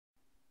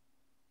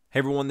Hey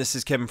everyone, this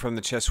is Kevin from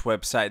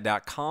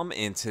thechesswebsite.com,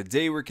 and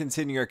today we're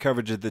continuing our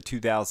coverage of the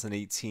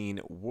 2018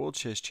 World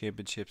Chess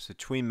Championships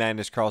between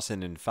Magnus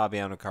Carlsen and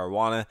Fabiano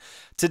Caruana.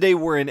 Today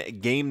we're in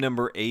game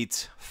number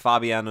 8.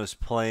 Fabiano's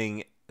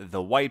playing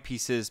the white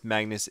pieces.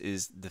 Magnus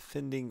is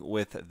defending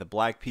with the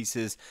black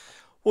pieces.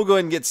 We'll go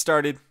ahead and get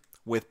started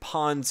with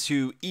pawn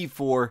to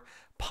e4,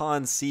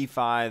 pawn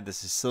c5, the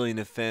Sicilian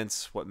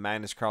defense, what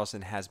Magnus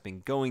Carlsen has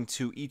been going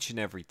to each and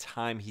every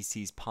time he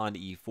sees pawn to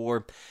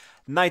e4.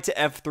 Knight to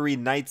f3,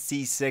 knight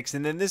c6,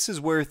 and then this is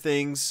where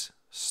things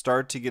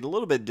start to get a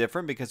little bit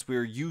different because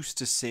we're used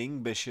to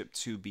seeing bishop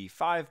to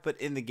b5,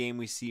 but in the game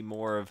we see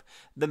more of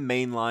the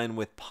main line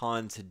with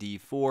pawn to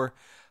d4.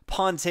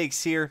 Pawn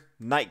takes here,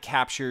 knight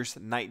captures,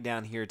 knight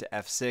down here to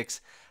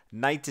f6,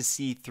 knight to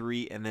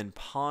c3, and then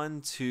pawn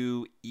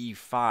to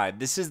e5.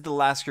 This is the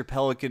Lasker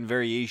Pelican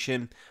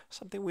variation,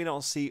 something we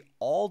don't see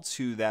all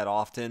too that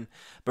often.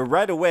 But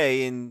right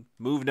away in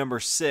move number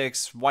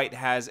 6, white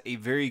has a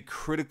very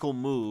critical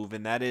move,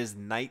 and that is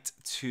knight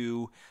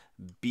to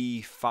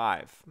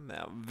b5.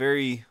 Now,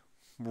 very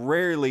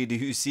rarely do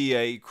you see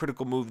a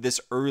critical move this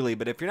early,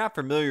 but if you're not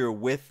familiar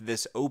with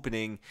this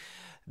opening,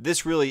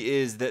 this really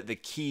is the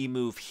key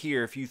move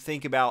here. If you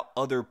think about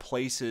other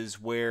places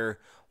where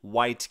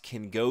white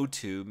can go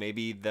to,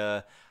 maybe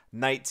the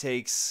knight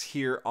takes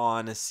here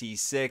on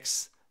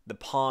c6, the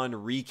pawn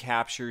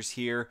recaptures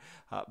here.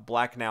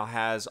 Black now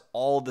has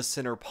all the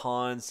center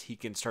pawns. He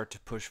can start to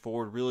push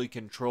forward, really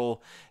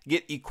control,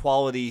 get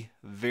equality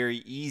very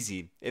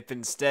easy. If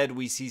instead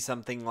we see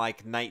something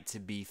like knight to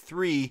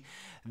b3,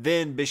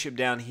 then bishop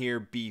down here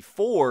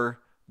b4,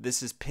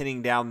 this is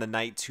pinning down the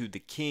knight to the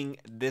king.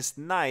 This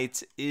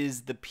knight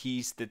is the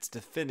piece that's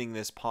defending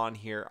this pawn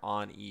here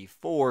on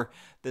e4.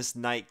 This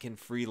knight can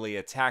freely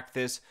attack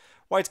this.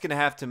 White's going to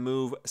have to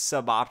move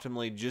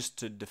suboptimally just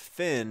to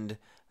defend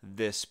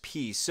this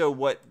piece. So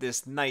what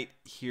this knight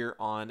here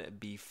on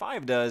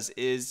b5 does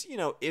is,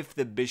 if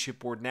the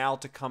bishop were now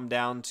to come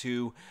down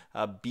to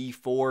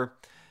b4,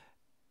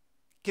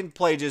 can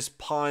play just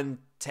pawn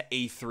to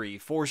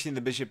a3, forcing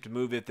the bishop to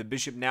move. If the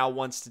bishop now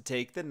wants to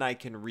take, the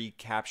knight can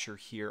recapture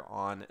here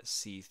on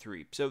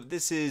c3. So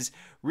this is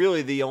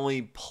really the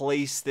only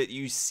place that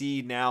you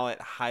see now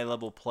at high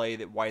level play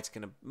that white's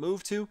going to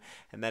move to,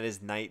 and that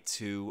is knight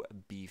to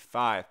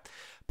b5.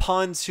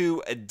 Pawn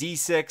to a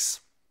d6.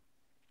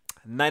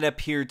 Knight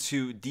up here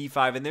to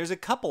d5, and there's a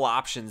couple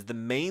options. The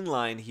main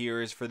line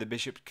here is for the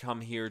bishop to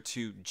come here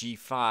to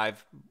g5.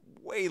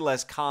 Way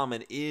less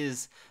common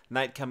is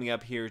knight coming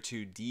up here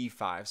to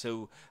d5.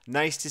 So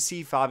nice to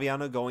see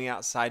Fabiano going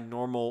outside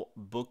normal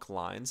book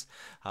lines.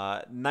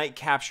 Knight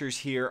captures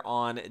here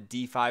on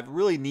d5.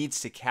 Really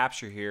needs to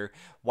capture here.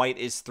 White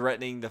is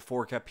threatening the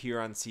fork up here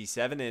on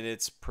c7, and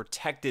it's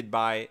protected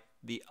by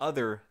the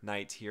other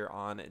knight here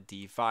on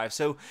d5.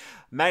 So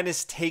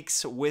Magnus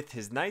takes with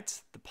his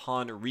knight. The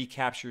pawn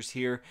recaptures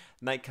here.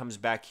 Knight comes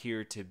back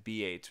here to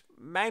b8.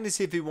 Magnus,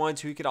 if he wanted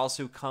to, he could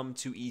also come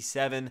to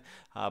e7,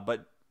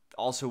 but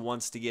also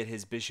wants to get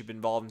his bishop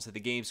involved into the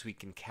game so he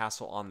can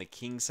castle on the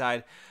king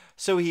side.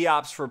 So he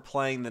opts for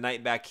playing the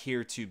knight back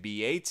here to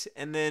b8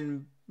 and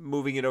then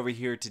moving it over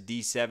here to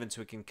d7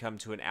 so it can come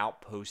to an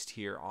outpost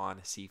here on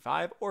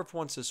c5. Or if he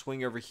wants to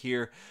swing over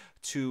here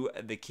to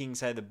the king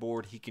side of the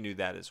board, he can do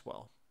that as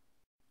well.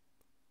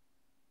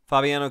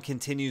 Fabiano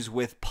continues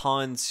with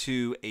pawn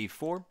to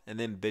a4 and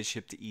then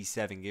bishop to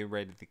e7. Get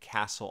ready to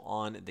castle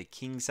on the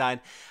king side.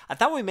 I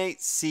thought we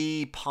might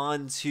see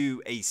pawn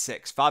to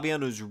a6.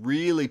 Fabiano's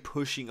really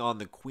pushing on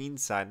the queen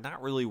side,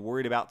 not really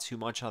worried about too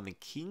much on the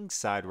king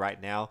side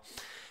right now.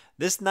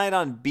 This knight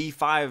on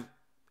b5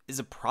 is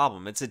a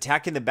problem. It's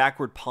attacking the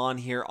backward pawn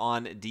here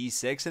on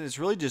d6, and it's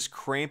really just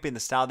cramping the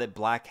style that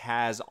black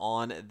has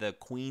on the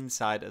queen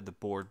side of the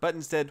board. But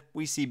instead,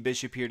 we see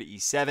bishop here to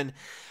e7,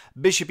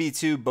 bishop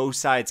e2, both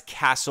sides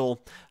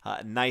castle,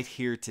 knight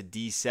here to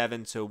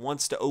d7. So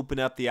wants to open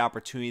up the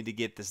opportunity to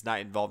get this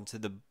knight involved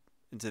into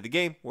the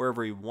game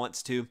wherever he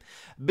wants to.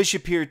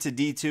 Bishop here to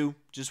d2,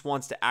 just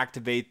wants to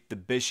activate the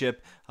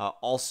bishop.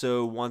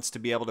 Also wants to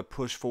be able to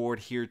push forward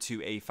here to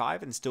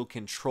a5 and still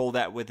control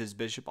that with his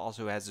bishop.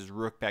 Also has his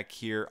rook back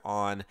here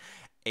on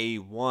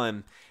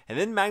a1. And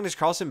then Magnus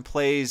Carlsen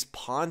plays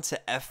pawn to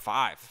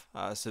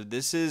f5. So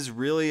this is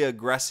really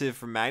aggressive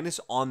from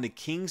Magnus on the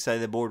king side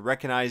of the board,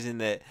 recognizing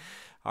that,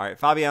 all right,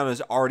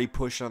 Fabiano's already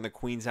pushed on the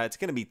queen side. It's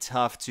going to be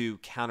tough to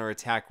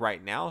counterattack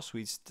right now, so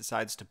he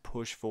decides to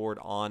push forward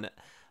on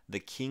the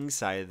king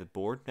side of the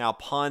board. Now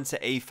pawn to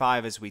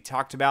a5 as we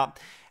talked about,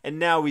 and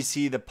now we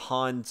see the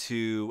pawn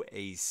to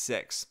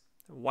a6.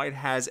 White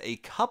has a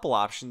couple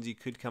options. You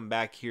could come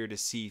back here to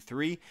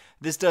c3.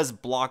 This does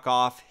block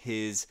off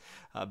his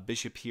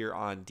bishop here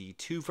on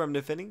d2 from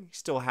defending. He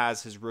still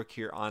has his rook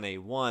here on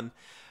a1.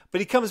 But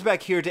he comes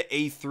back here to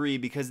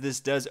a3 because this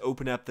does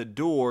open up the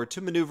door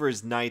to maneuver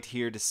his knight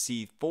here to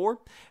c4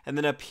 and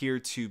then up here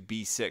to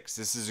b6.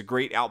 This is a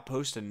great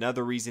outpost.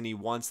 Another reason he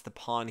wants the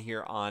pawn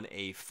here on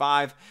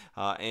a5.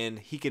 And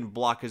he can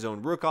block his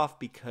own rook off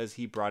because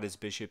he brought his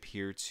bishop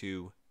here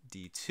to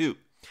d2.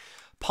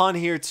 Pawn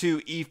here to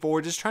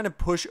e4, just trying to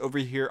push over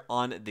here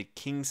on the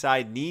king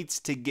side. Needs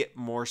to get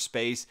more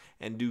space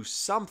and do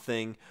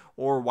something,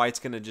 or white's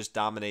going to just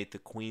dominate the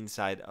queen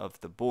side of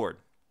the board.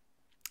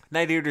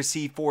 Knight here to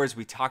c4, as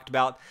we talked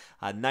about.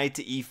 Knight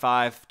to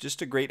e5,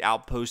 just a great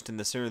outpost in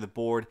the center of the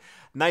board.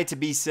 Knight to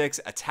b6,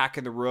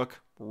 attacking the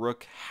rook.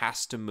 Rook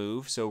has to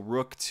move, so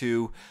rook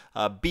to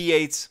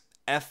b8,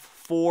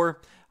 f4.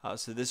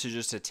 So this is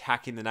just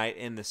attacking the knight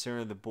in the center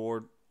of the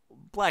board.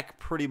 Black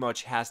pretty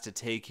much has to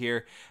take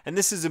here, and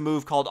this is a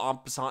move called en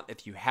passant.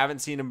 If you haven't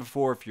seen him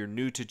before, if you're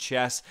new to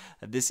chess,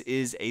 this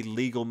is a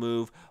legal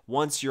move.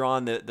 Once you're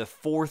on the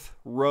fourth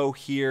row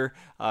here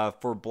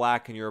for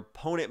black and your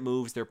opponent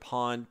moves their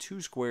pawn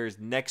 2 squares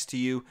next to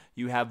you,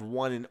 you have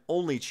one and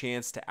only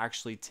chance to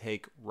actually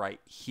take right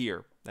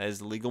here. That is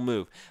the legal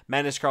move.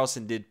 Magnus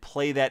Carlsen did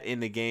play that in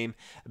the game.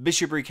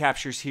 Bishop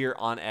recaptures here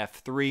on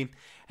f3,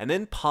 and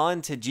then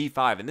pawn to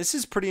g5. And this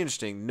is pretty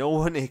interesting. No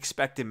one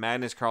expected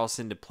Magnus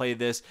Carlsen to play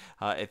this.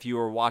 If you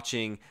were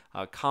watching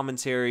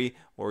commentary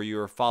or you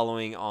were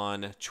following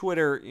on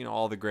Twitter, you know,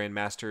 all the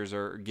grandmasters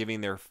are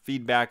giving their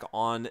feedback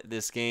on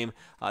this game.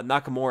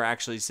 Nakamura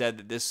actually said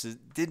that this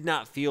did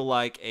not feel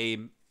like a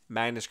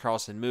Magnus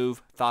Carlsen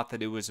move, thought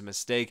that it was a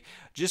mistake,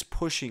 just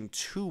pushing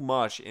too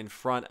much in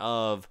front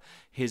of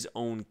his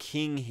own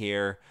king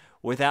here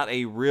without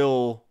a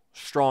real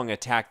strong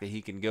attack that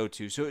he can go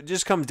to. So it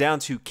just comes down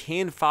to,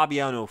 can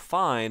Fabiano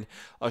find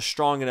a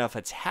strong enough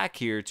attack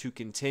here to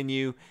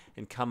continue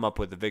and come up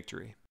with a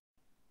victory?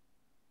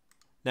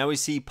 Now we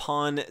see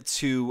pawn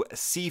to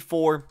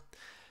c4,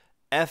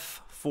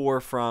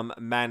 f4 from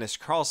Magnus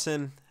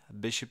Carlsen,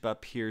 bishop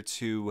up here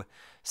to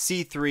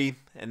c3,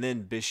 and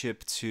then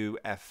bishop to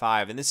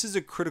f5. And this is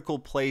a critical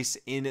place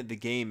in the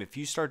game. If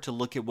you start to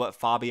look at what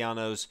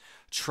Fabiano's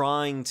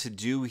trying to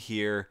do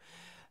here,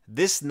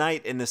 this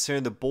knight in the center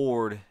of the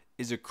board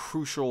is a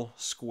crucial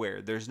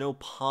square. There's no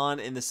pawn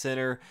in the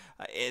center,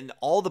 and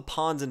all the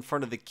pawns in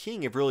front of the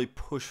king have really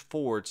pushed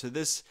forward. So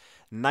this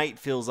knight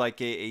feels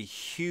like a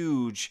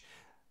huge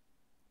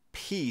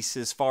piece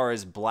as far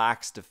as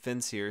black's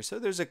defense here. So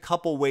there's a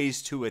couple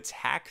ways to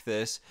attack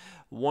this.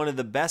 One of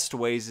the best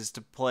ways is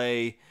to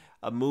play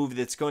a move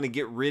that's going to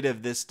get rid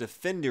of this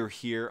defender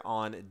here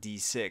on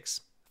d6.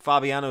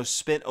 Fabiano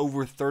spent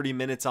over 30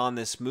 minutes on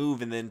this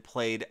move and then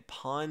played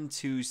pawn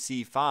to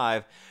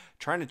c5,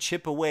 trying to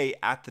chip away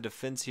at the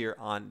defense here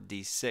on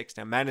d6.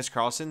 Now Magnus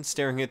Carlsen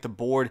staring at the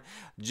board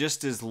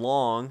just as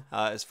long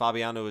as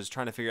Fabiano was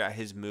trying to figure out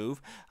his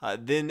move.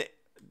 Then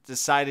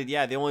decided,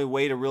 yeah, the only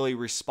way to really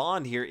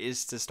respond here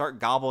is to start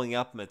gobbling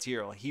up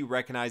material. He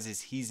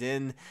recognizes he's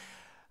in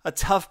a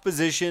tough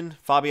position.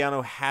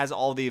 Fabiano has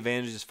all the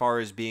advantages as far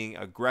as being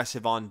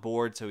aggressive on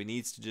board, so he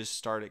needs to just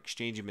start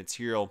exchanging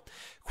material.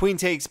 Queen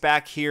takes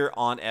back here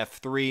on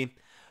f3.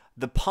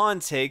 The pawn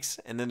takes,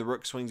 and then the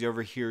rook swings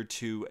over here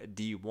to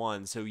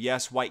d1. So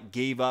yes, white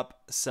gave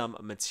up some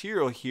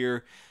material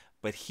here,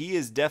 but he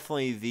is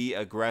definitely the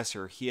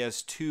aggressor. He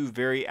has 2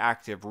 very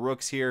active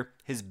rooks here.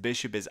 His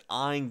bishop is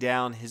eyeing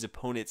down his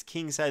opponent's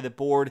king side of the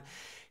board.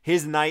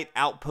 His knight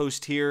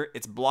outpost here,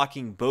 it's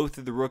blocking both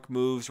of the rook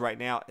moves right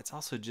now. It's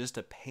also just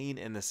a pain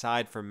in the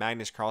side for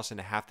Magnus Carlsen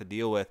to have to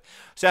deal with.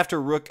 So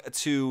after rook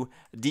to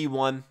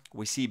d1,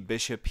 we see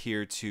bishop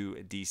here to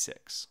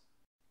d6.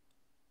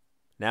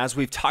 Now, as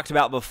we've talked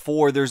about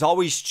before, there's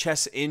always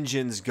chess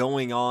engines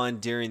going on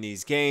during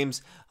these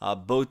games,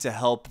 both to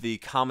help the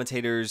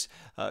commentators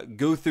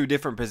go through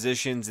different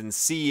positions and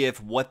see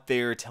if what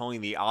they're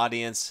telling the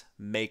audience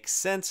makes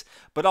sense,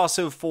 but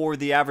also for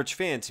the average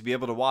fan to be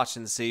able to watch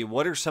and see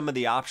what are some of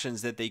the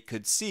options that they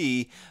could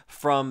see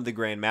from the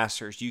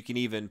grandmasters. You can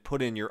even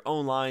put in your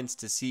own lines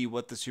to see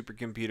what the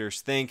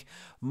supercomputers think,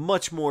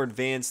 much more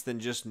advanced than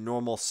just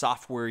normal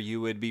software you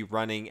would be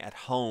running at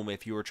home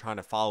if you were trying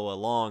to follow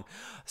along.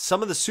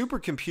 Some of the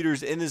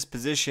supercomputers in this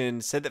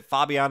position said that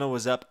Fabiano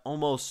was up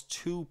almost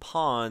 2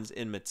 pawns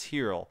in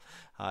material.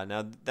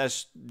 Now,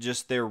 that's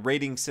just their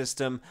rating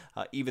system.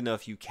 Even though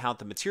if you count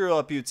the material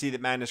up, you would see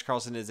that Magnus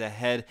Carlsen is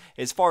ahead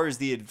as far as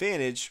the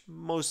advantage,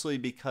 mostly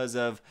because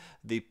of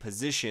the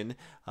position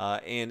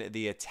and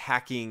the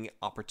attacking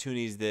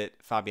opportunities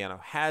that Fabiano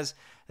has.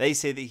 They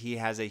say that he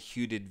has a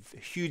huge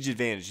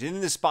advantage. In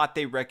this spot,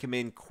 they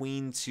recommend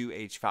queen to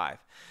h5.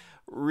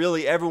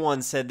 Really,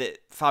 everyone said that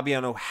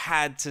Fabiano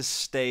had to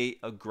stay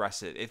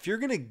aggressive. If you're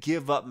going to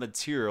give up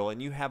material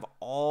and you have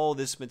all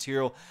this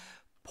material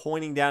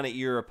pointing down at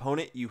your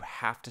opponent, you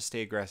have to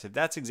stay aggressive.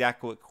 That's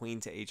exactly what queen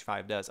to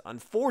h5 does.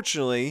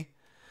 Unfortunately,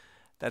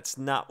 that's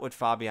not what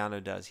Fabiano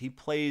does. He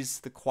plays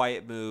the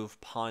quiet move,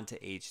 pawn to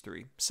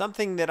h3.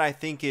 Something that I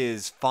think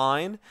is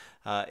fine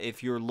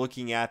if you're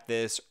looking at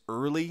this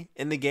early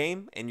in the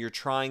game and you're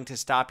trying to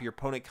stop your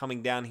opponent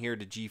coming down here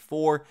to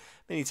g4,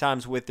 many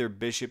times with their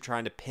bishop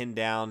trying to pin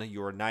down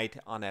your knight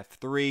on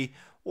f3,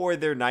 or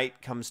their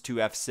knight comes to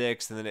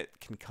f6 and then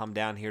it can come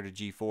down here to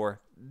g4.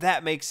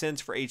 That makes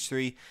sense for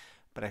h3.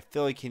 But I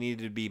feel like he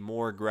needed to be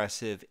more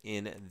aggressive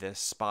in this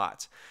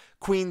spot.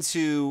 Queen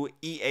to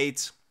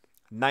e8.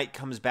 Knight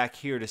comes back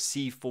here to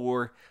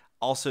c4.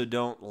 Also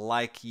don't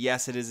like,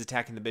 yes, it is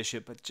attacking the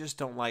bishop, but just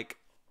don't like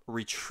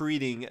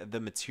retreating the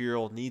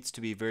material, needs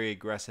to be very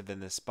aggressive in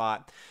this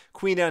spot.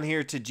 Queen down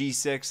here to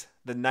g6.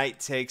 The knight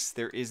takes.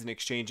 There is an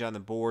exchange on the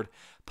board.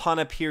 Pawn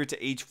up here to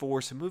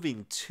h4. So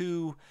moving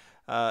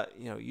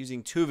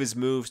using two of his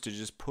moves to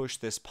just push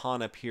this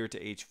pawn up here to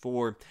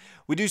h4.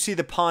 We do see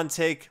the pawn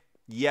take.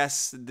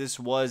 Yes, this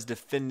was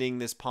defending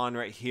this pawn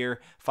right here.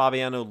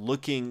 Fabiano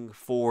looking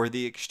for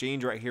the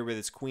exchange right here with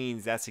his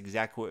queens. That's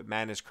exactly what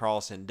Magnus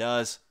Carlsen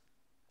does.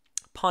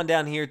 Pawn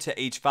down here to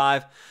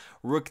h5.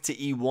 Rook to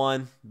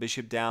e1,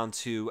 bishop down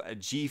to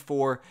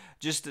g4,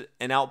 just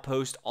an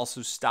outpost,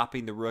 also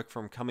stopping the rook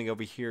from coming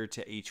over here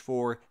to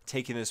h4,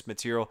 taking this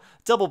material.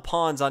 Double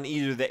pawns on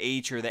either the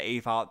h or the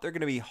a file. They're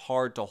going to be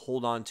hard to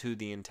hold on to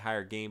the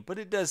entire game, but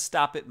it does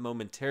stop it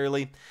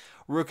momentarily.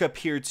 Rook up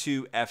here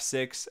to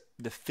f6,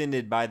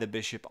 defended by the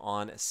bishop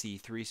on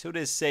c3, so it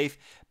is safe,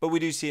 but we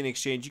do see an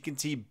exchange. You can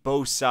see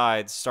both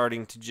sides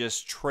starting to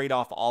just trade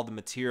off all the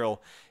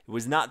material. It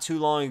was not too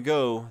long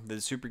ago the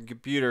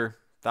supercomputer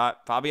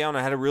thought Fabiano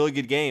had a really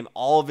good game.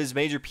 All of his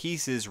major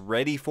pieces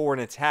ready for an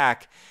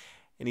attack,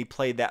 and he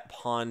played that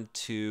pawn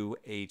to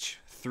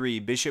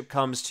h3. Bishop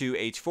comes to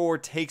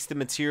h4, takes the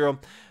material.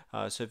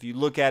 So if you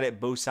look at it,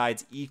 both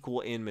sides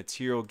equal in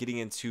material, getting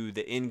into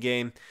the end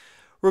game.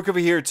 Rook over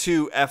here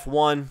to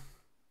f1.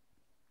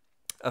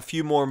 A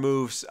few more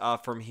moves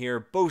from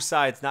here. Both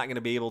sides not going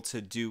to be able to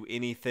do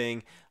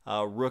anything.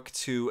 Rook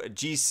to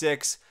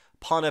g6.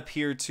 Pawn up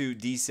here to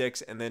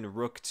d6, and then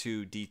rook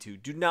to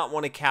d2. Do not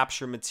want to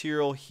capture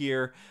material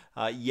here.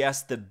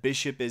 Yes, the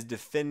bishop is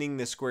defending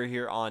the square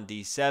here on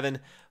d7,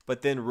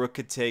 but then rook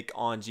could take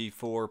on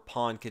g4,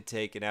 pawn could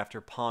take, and after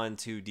pawn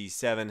to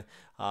d7,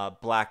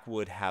 black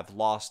would have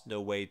lost.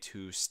 No way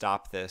to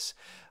stop this.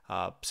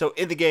 So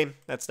in the game,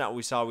 that's not what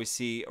we saw. We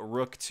see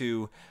rook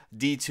to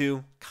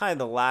d2, kind of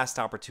the last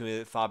opportunity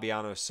that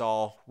Fabiano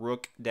saw.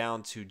 Rook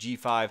down to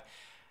g5.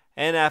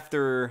 And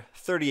after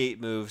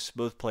 38 moves,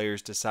 both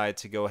players decide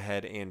to go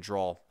ahead and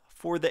draw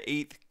for the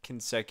 8th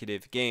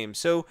consecutive game.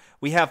 So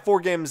we have 4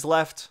 games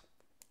left.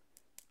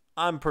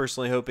 I'm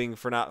personally hoping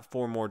for not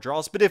 4 more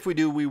draws, but if we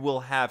do, we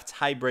will have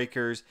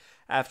tiebreakers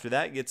after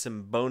that, get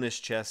some bonus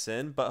chess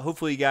in. But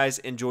hopefully you guys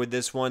enjoyed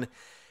this one.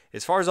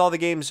 As far as all the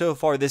games so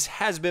far, this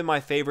has been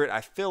my favorite.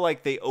 I feel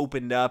like they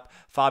opened up.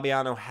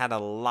 Fabiano had a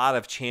lot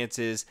of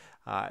chances.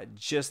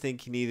 Just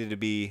think he needed to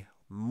be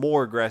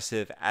more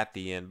aggressive at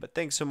the end. But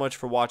thanks so much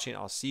for watching.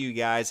 I'll see you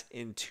guys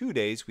in 2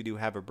 days. We do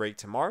have a break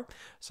tomorrow,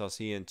 so I'll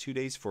see you in 2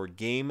 days for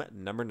game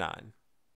number 9.